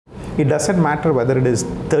It doesn't matter whether it is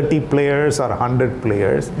 30 players or 100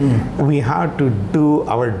 players. We have to do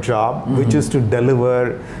our job, which is to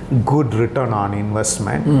deliver good return on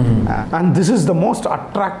investment. And this is the most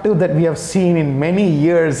attractive that we have seen in many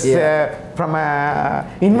years from an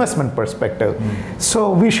investment perspective. So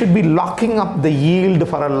we should be locking up the yield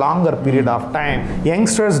for a longer period of time.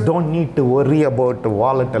 Youngsters don't need to worry about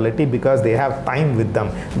volatility because they have time with them.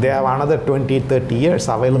 They have another 20-30 years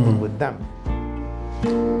available with them.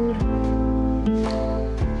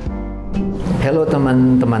 Halo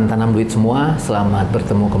teman-teman tanam duit semua, selamat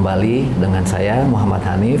bertemu kembali dengan saya Muhammad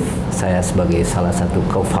Hanif. Saya sebagai salah satu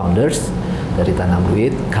co-founders dari Tanam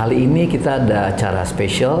Duit. Kali ini kita ada acara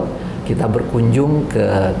spesial. Kita berkunjung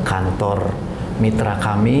ke kantor mitra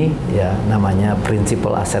kami, ya, namanya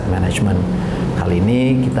Principal Asset Management. Kali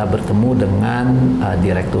ini kita bertemu dengan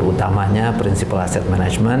direktur utamanya Principal Asset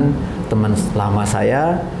Management, teman lama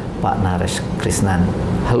saya, Pak Naresh Krishnan.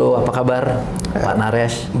 Halo, apa kabar, Pak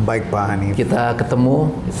Naresh? Baik, Pak Hanif. Kita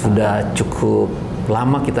ketemu, sudah cukup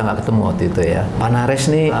lama kita nggak ketemu waktu itu ya. Pak Naresh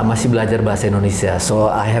nih masih belajar bahasa Indonesia,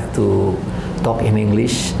 so I have to talk in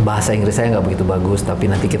English. Bahasa Inggris saya nggak begitu bagus, tapi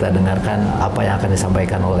nanti kita dengarkan apa yang akan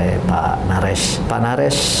disampaikan oleh Pak Naresh. Pak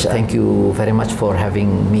Naresh, thank you very much for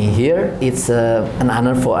having me here. It's an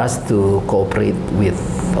honor for us to cooperate with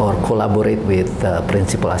or collaborate with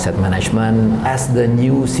Principal Asset Management. As the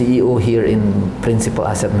new CEO here in Principal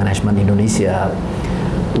Asset Management Indonesia,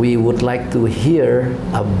 we would like to hear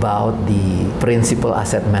about the Principal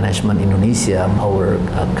Asset Management Indonesia. Our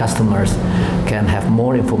customers can have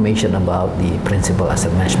more information about the Principal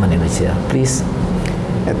Asset Management Indonesia. Please.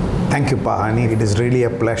 Thank you, Pak Hanif. It is really a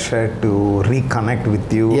pleasure to reconnect with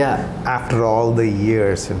you after all the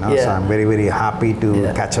years. So I'm very, very happy to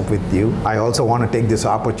catch up with you. I also want to take this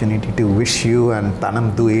opportunity to wish you and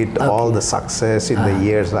tanamduit all the success in the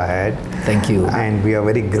years ahead. Thank you. And we are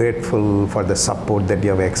very grateful for the support that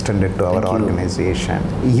you have extended to our organization.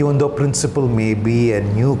 Even though Principal may be a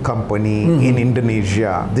new company in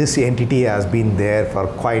Indonesia, this entity has been there for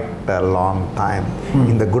quite a long time.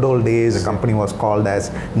 In the good old days, the company was called as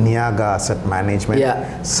Asset Management.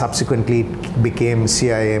 Subsequently, it became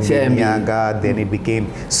CIMB Niaga, then it became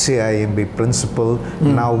CIMB Principal.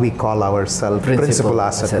 Now we call ourselves Principal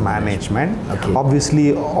Asset Management.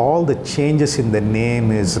 Obviously, all the changes in the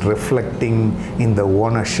name is reflecting in the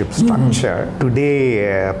ownership structure.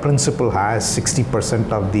 Today, Principal has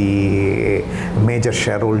 60% of the major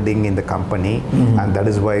shareholding in the company, and that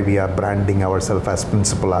is why we are branding ourselves as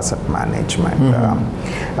Principal Asset Management.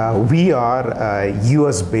 We are a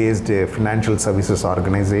US-based financial services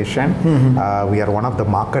organization. We are one of the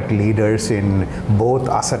market leaders in both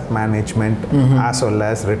asset management as well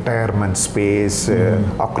as retirement space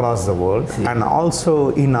across the world. And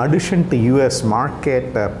also, in addition to US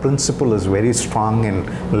market, Principal is very strong in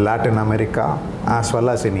Latin America as well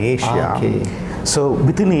as in Asia. So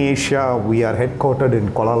within Asia, we are headquartered in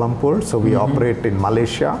Kuala Lumpur, so we operate in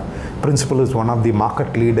Malaysia. Principal is one of the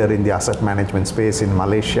market leader in the asset management space in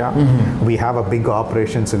Malaysia. We have a big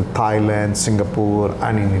operations in Thailand, Singapore,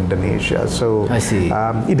 and in Indonesia. So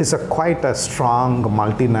it is quite a strong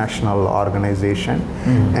multinational organization,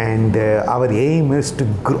 and our aim is to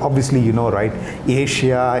obviously, you know, right,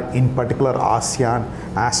 Asia, in particular ASEAN,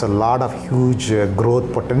 has a lot of huge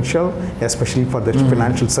growth potential, especially for the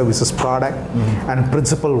financial services product, and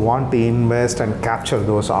Principal want to invest and capture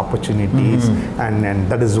those opportunities, and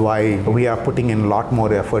that is why we are putting in a lot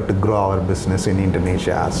more effort to grow our business in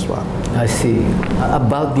Indonesia as well. I see.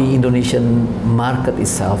 About the Indonesian market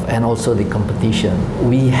itself and also the competition,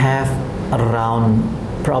 we have around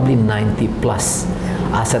probably 90 plus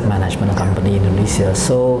asset management company in Indonesia.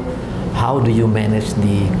 So how do you manage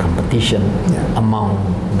the competition among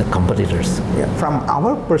the competitors? From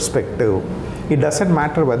our perspective, it doesn't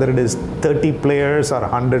matter whether it is 30 players or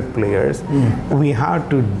 100 players. We have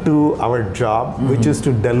to do our job, which is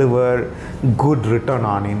to deliver good return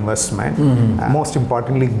on investment. Most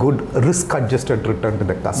importantly, good risk-adjusted return to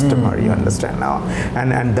the customer, you understand now.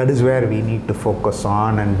 And that is where we need to focus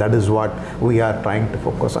on, and that is what we are trying to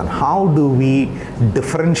focus on. How do we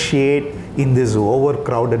differentiate in this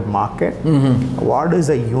overcrowded market? What is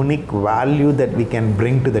a unique value that we can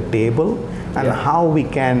bring to the table, and how we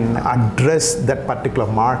can address that particular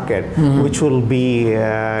market, which will be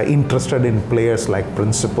interested in players like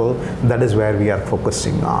Principal. That is where we are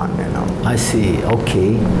focusing on, you know. I see.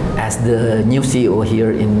 Okay. As the new CEO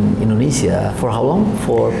here in Indonesia, for how long?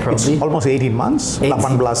 For probably it's almost 18 months.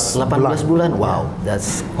 18 bulan. Wow,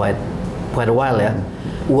 that's quite a while, yeah.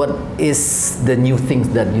 what is the new things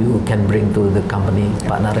that you can bring to the company,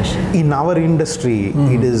 Pak Naresh? In our industry,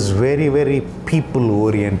 it is very, very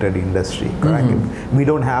people-oriented industry, correct? We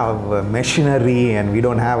don't have machinery, and we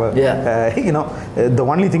don't have the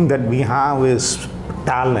only thing that we have is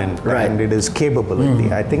talent, and it is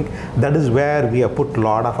capability. I think that is where we have put a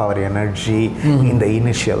lot of our energy in the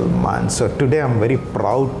initial months. So today I'm very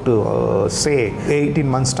proud to say 18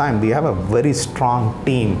 months time we have a very strong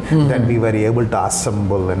team that we were able to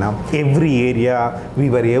assemble. Every area we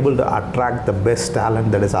were able to attract the best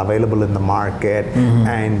talent that is available in the market,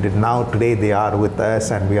 and now today they are with us,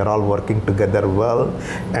 and we are all working together well,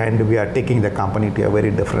 and we are taking the company to a very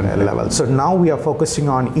different level. So now we are focusing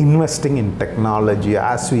on investing in technology.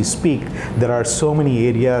 As we speak, there are so many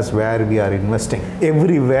areas where we are investing.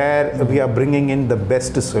 Everywhere we are bringing in the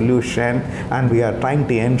best solution, and we are trying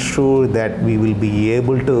to ensure that we will be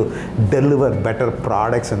able to deliver better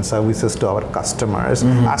products and services to our customers,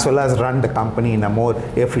 as well as run the company in a more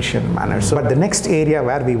efficient manner. So, but the next area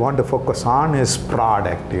where we want to focus on is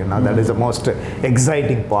product. That is the most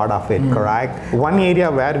exciting part of it, correct? One area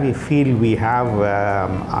where we feel we have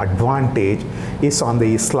advantage is on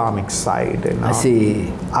the Islamic side. I see.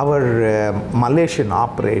 Our Malaysian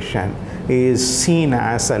operation is seen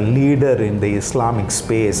as a leader in the Islamic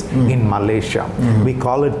space in Malaysia. We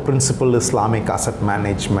call it Principal Asset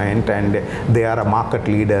Management, and they are a market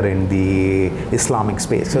leader in the Islamic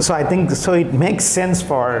space. So I think it makes sense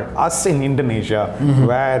for us in Indonesia,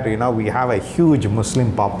 where we have a huge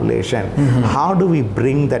Muslim population. How do we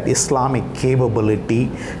bring that Islamic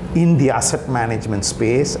capability in the asset management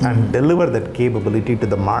space and deliver that capability to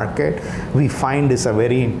the market? We find is a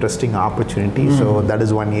very interesting opportunity. So that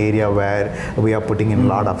is one area where we are putting in a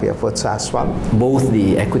lot of efforts as well. Both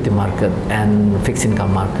the equity market and fixed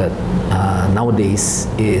income market nowadays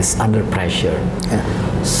is under pressure.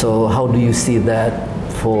 So how do you see that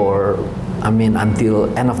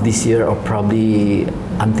until end of this year, or probably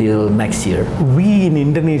until next year? We in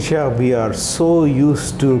Indonesia, we are so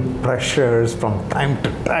used to pressures from time to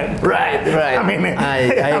time. Right. I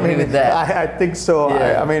agree with that. I think so.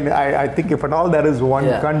 Yeah. I think if at all there is one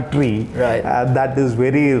country that is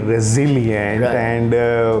very resilient and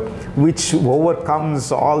which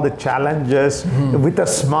overcomes all the challenges with a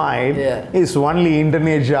smile, is only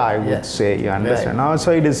Indonesia, I would say. You understand?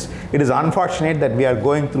 So it is unfortunate that we are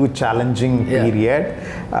going through challenging period.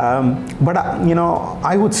 But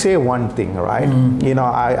I would say one thing, right?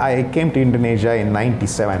 I came to Indonesia in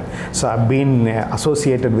 '97, so I've been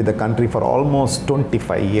associated with the country for almost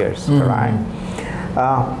 25 years, right?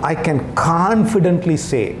 I can confidently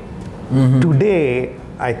say today,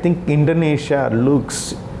 I think Indonesia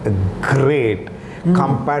looks great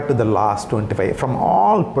compared to the last 25. From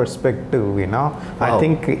all perspective, I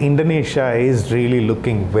think Indonesia is really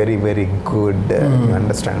looking very, very good. You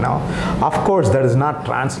understand now? Of course, that is not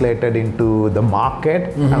translated into the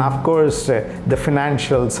market, and of course, the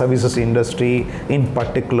financial services industry, in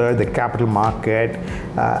particular, the capital market,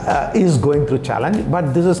 is going through challenge.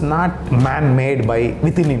 But this is not man-made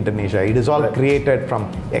within Indonesia. It is all created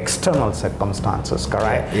from external circumstances,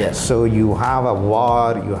 correct? Yes. So you have a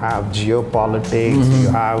war, you have geopolitics, you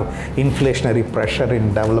have inflationary pressure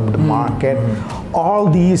in developed market. All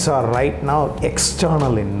these are right now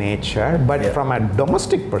external in nature, but from a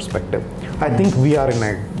domestic perspective, I think we are in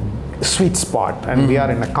a sweet spot, and we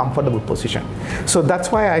are in a comfortable position. So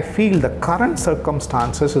that's why I feel the current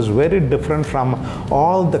circumstances is very different from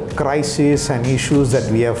all the crises and issues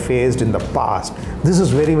that we have faced in the past. This is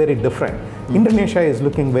very, very different. Indonesia is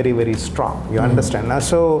looking very, very strong. You understand?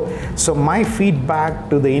 So my feedback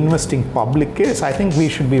to the investing public is, I think we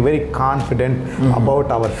should be very confident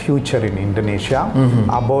about our future in Indonesia,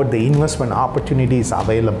 about the investment opportunities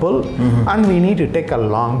available, and we need to take a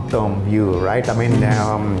long-term view, right?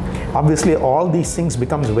 Obviously, all these things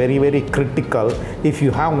becomes very, very critical if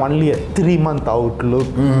you have only a 3-month outlook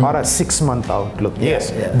or a 6-month outlook.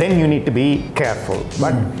 Then you need to be careful.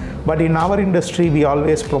 But in our industry, we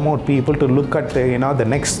always promote people to look at the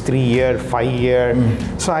next 3 year, 5 year.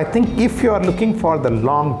 So I think if you are looking for the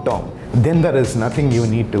long term, then there is nothing you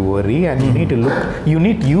need to worry, and you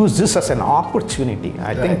need to use this as an opportunity.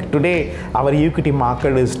 I think today our equity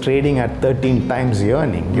market is trading at 13 times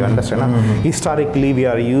earning. You understand? Historically, we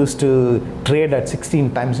are used to trade at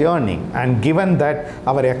 16 times earning, and given that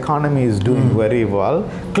our economy is doing very well,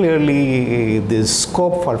 clearly the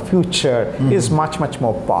scope for future is much, much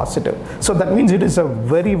more positive. So that means it is a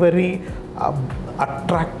very, very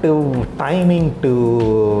attractive timing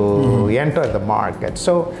to enter the market.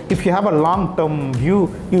 So if you have a long-term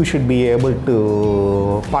view, you should be able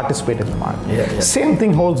to participate in the market. Same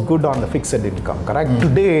thing holds good on the fixed income, correct?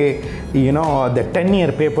 Today, you know, the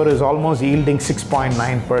 10-year paper is almost yielding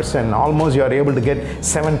 6.9%. Almost you are able to get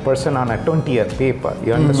 7% on a 20-year paper.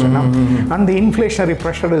 You understand now? And the inflationary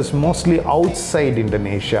pressure is mostly outside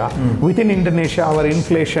Indonesia. Within Indonesia, our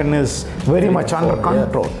inflation is very much under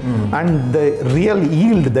control. And the real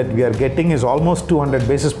yield that we are getting is almost 200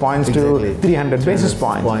 basis points to 300 basis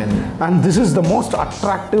points. And this is the most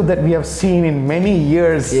attractive that we have seen in many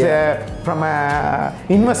years from an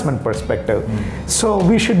investment perspective. So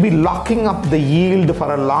we should be locking up the yield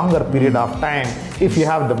for a longer period of time if you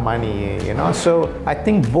have the money, you know. So I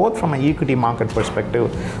think both from an equity market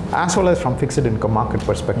perspective as well as from fixed income market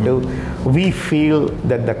perspective, we feel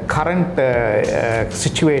that the current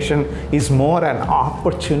situation is more an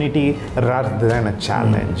opportunity rather than a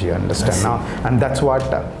challenge, you understand now? And that's what,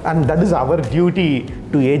 and that is our duty,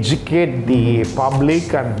 to educate the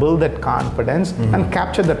public and build that confidence and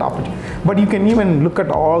capture that opportunity. But you can even look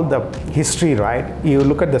at all the history, right? You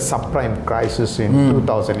look at the subprime crisis in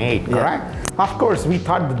 2008, correct? Of course, we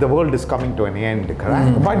thought that the world is coming to an end,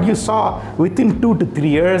 correct? But you saw within 2 to 3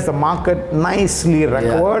 years, the market nicely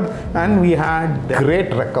recovered and we had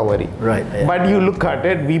great recovery. But you look at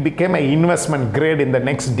it, we became an investment grade in the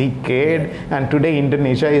next decade, and today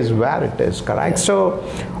Indonesia is where it is, correct? So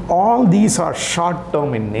all these are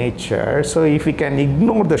short-term in nature. So if we can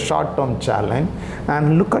ignore the short-term challenge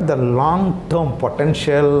and look at the long-term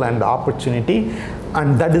potential and opportunity,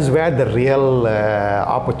 and that is where the real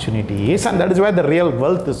opportunity is, and that is where the real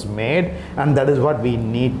wealth is made, and that is what we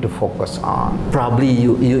need to focus on. Probably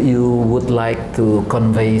you would like to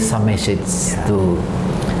convey some message to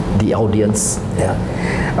the audience.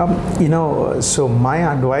 You know, so my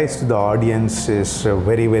advice to the audience is a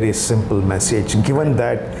very, very simple message. Given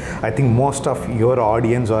that I think most of your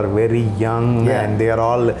audience are very young and they are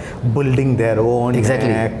all building their own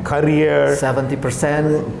career.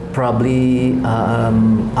 70% probably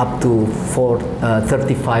up to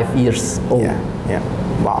 35 years old.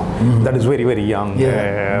 Wow, that is very, very young.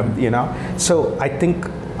 You know, so I think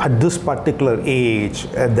at this particular age,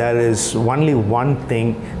 there is only one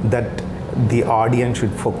thing that the audience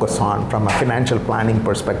should focus on from a financial planning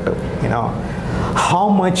perspective. You know, how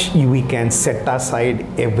much we can set aside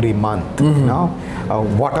every month. You know,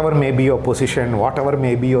 whatever may be your position, whatever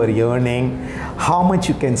may be your earning, how much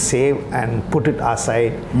you can save and put it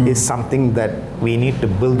aside is something that we need to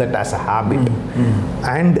build that as a habit.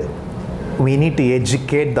 And we need to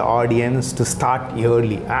educate the audience to start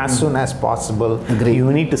early, as soon as possible.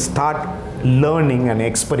 You need to start learning and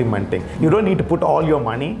experimenting. You don't need to put all your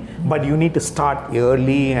money, but you need to start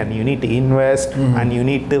early and you need to invest, and you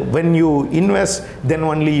need to, when you invest, then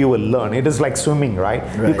only you will learn. It is like swimming, right?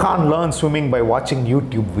 You can't learn swimming by watching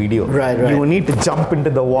YouTube video. You need to jump into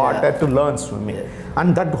the water to learn swimming.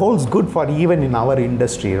 And that holds good for even in our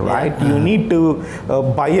industry, right? You need to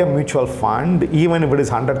buy a mutual fund, even if it is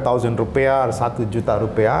 100,000 rupiah or 1 juta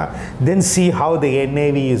rupiah, then see how the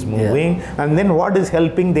NAV is moving, and then what is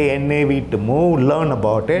helping the NAV to move, learn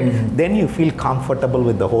about it, then you feel comfortable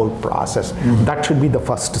with the whole process. That should be the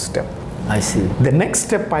first step. I see. The next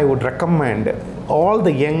step I would recommend, all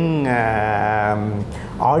the young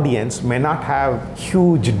audience may not have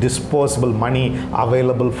huge disposable money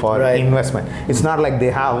available for investment. It's not like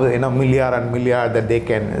they have, you know, milliard that they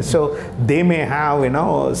can. So they may have, you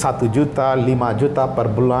know, 1 juta, 5 juta per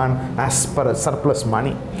bulan as per surplus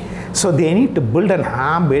money. So they need to build a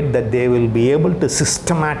habit that they will be able to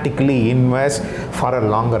systematically invest for a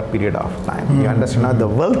longer period of time. You understand? Now, the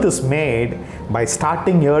wealth is made by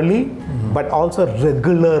starting early, but also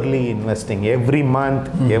regularly investing every month,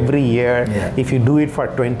 every year. If you do it for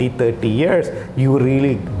 20, 30 years, you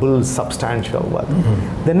really build substantial wealth.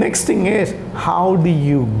 The next thing is, how do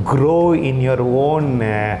you grow in your own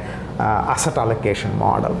asset allocation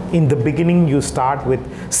model? In the beginning, you start with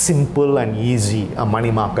simple and easy a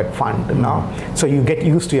money market fund. Now, so you get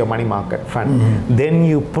used to your money market fund. Then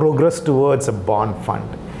you progress towards a bond fund.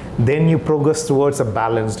 Then you progress towards a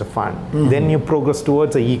balanced fund. Then you progress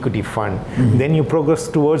towards an equity fund. Then you progress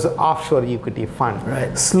towards an offshore equity fund.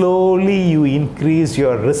 Slowly you increase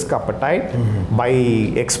your risk appetite by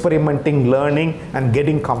experimenting, learning, and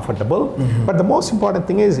getting comfortable. But the most important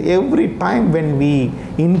thing is, every time when we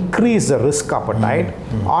increase the risk appetite,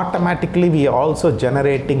 automatically we are also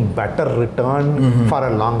generating better return for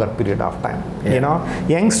a longer period of time. You know,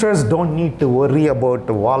 youngsters don't need to worry about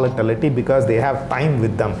the volatility because they have time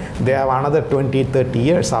with them. They have another 20, 30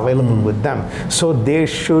 years available with them. So they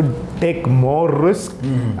should take more risk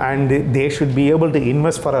and they should be able to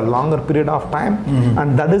invest for a longer period of time.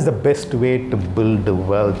 And that is the best way to build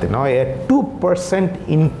wealth. A 2%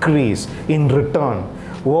 increase in return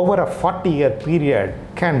over a 40-year period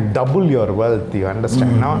can double your wealth, you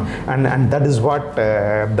understand now? And that is what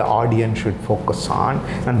the audience should focus on,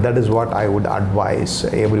 and that is what I would advise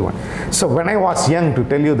everyone. So when I was young, to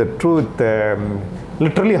tell you the truth,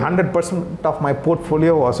 literally 100% of my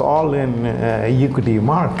portfolio was all in equity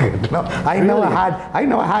market. I never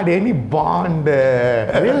had any bond.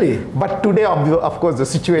 Really? But today, of course, the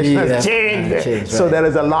situation has changed. So there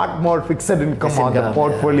is a lot more fixed income on the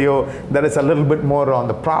portfolio. There is a little bit more on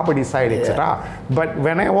the property side, etc. But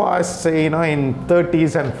when I was, in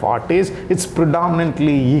 30s and 40s, it's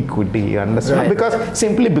predominantly equity. You understand?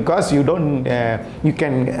 Simply because you don't, you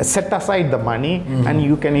can set aside the money and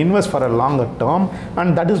you can invest for a longer term.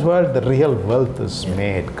 And that is where the real wealth is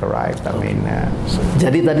made, correct? I mean,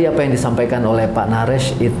 Jadi tadi apa yang disampaikan oleh Pak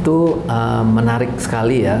Naresh itu menarik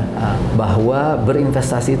sekali ya, bahwa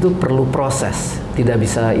berinvestasi itu perlu proses, tidak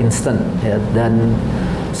bisa instan ya, dan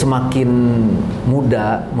semakin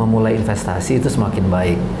muda memulai investasi itu semakin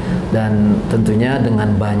baik, dan tentunya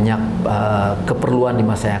dengan banyak keperluan di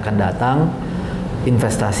masa yang akan datang,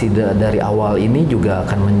 investasi dari awal ini juga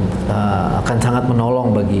akan sangat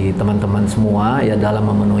menolong bagi teman-teman semua ya dalam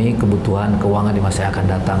memenuhi kebutuhan keuangan di masa yang akan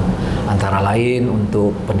datang, antara lain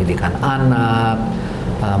untuk pendidikan anak,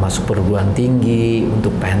 masuk perguruan tinggi,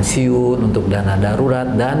 untuk pensiun, untuk dana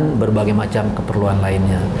darurat, dan berbagai macam keperluan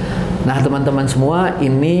lainnya. Nah, teman-teman semua,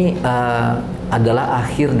 ini adalah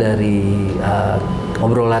akhir dari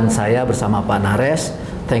obrolan saya bersama Pak Naresh.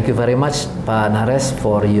 Thank you very much, Pak Naresh,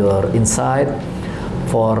 for your insight,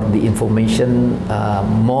 for the information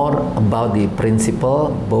more about the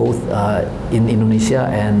principle, both in Indonesia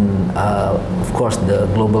and of course the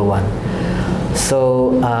global one.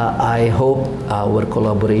 So I hope our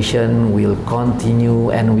collaboration will continue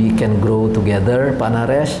and we can grow together, Pak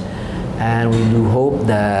Naresh. And we do hope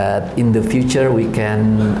that in the future we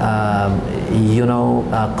can,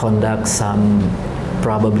 conduct some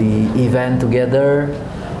probably event together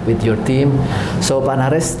with your team. So Pak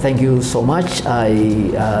Naresh, thank you so much.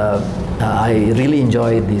 I really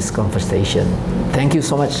enjoyed this conversation. Thank you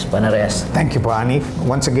so much, Pak Naresh. Thank you, Pak Hanif.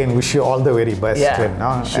 Once again, wish you all the very best.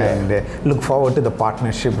 Sure. And look forward to the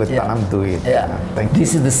partnership with tanamduit. Thank you.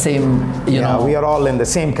 This is the same, we are all in the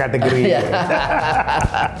same category.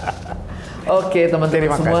 Oke,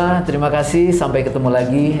 teman-teman semua, terima kasih. Sampai ketemu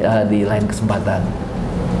lagi di lain kesempatan.